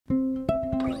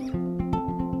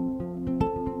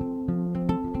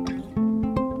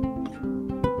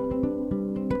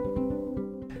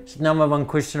It's the number one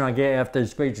question I get after the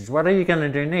speech is, what are you going to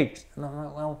do next? And I'm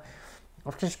like, well,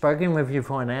 I've just spoken with you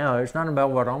for an hour. It's not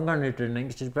about what I'm going to do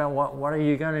next. It's about what are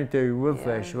you going to do with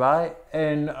this, right?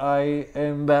 And I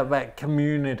am about that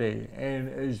community, and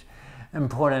it's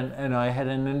important. And I had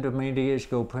an intermediate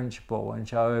school principal, and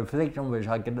so I reflect on this.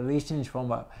 I get the lessons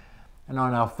from it. And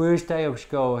on our first day of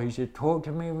school, he said, talk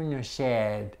to me when you're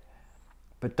sad,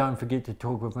 but don't forget to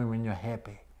talk with me when you're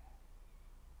happy.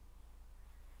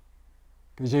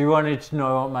 Because he wanted to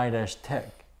know what made us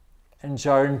tick. And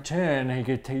so in turn, he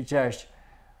could teach us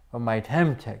what made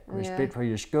him tick. Respect for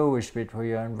your school, respect for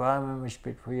your environment,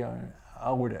 respect for your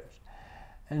elders.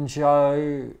 And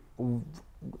so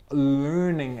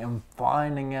learning and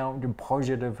finding out the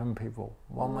positive in people,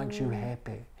 what makes you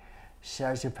happy,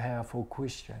 such a powerful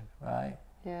question, right?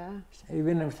 Yeah.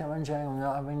 Even if someone's saying, I'm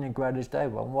not having the greatest day,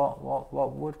 well,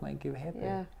 what would make you happy?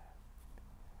 Yeah.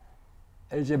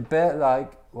 It's a bit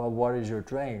like, well, what is your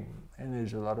dream? And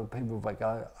there's a lot of people like,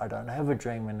 I don't have a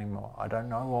dream anymore. I don't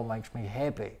know what makes me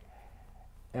happy.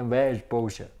 And that is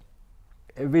bullshit.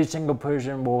 Every single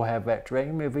person will have that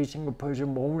dream. Every single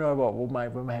person will know what will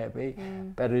make them happy.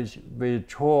 But it's we're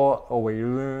taught or we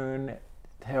learn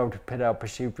how to put our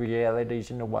perceived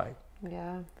realities in a way.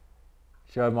 Yeah.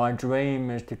 So my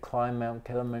dream is to climb Mount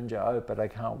Kilimanjaro, but I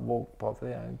can't walk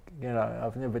properly. You know,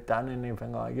 I've never done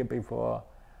anything like it before.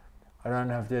 I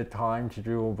don't have the time to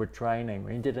do all the training.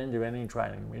 We didn't do any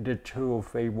training. We did 2 or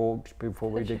 3 walks before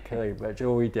we did Kili. That's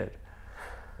all we did,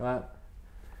 right?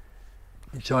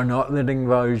 So not letting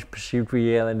those perceived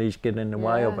realities get in the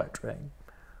way of that dream.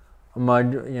 My,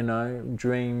 you know,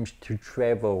 dreams to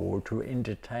travel or to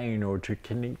entertain or to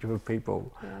connect with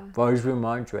people. Those were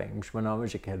my dreams when I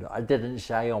was a kid. I didn't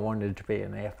say I wanted to be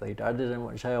an athlete. I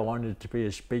didn't say I wanted to be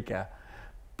a speaker.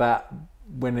 But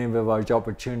whenever those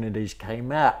opportunities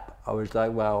came up, I was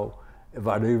like, well, if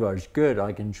I do those good,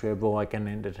 I can travel, I can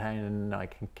entertain, and I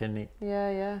can connect.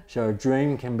 Yeah, yeah. So a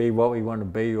dream can be what we want to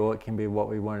be, or it can be what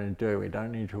we want to do. We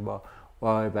don't need to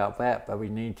worry about that, but we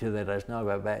need to let us know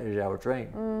that that is our dream.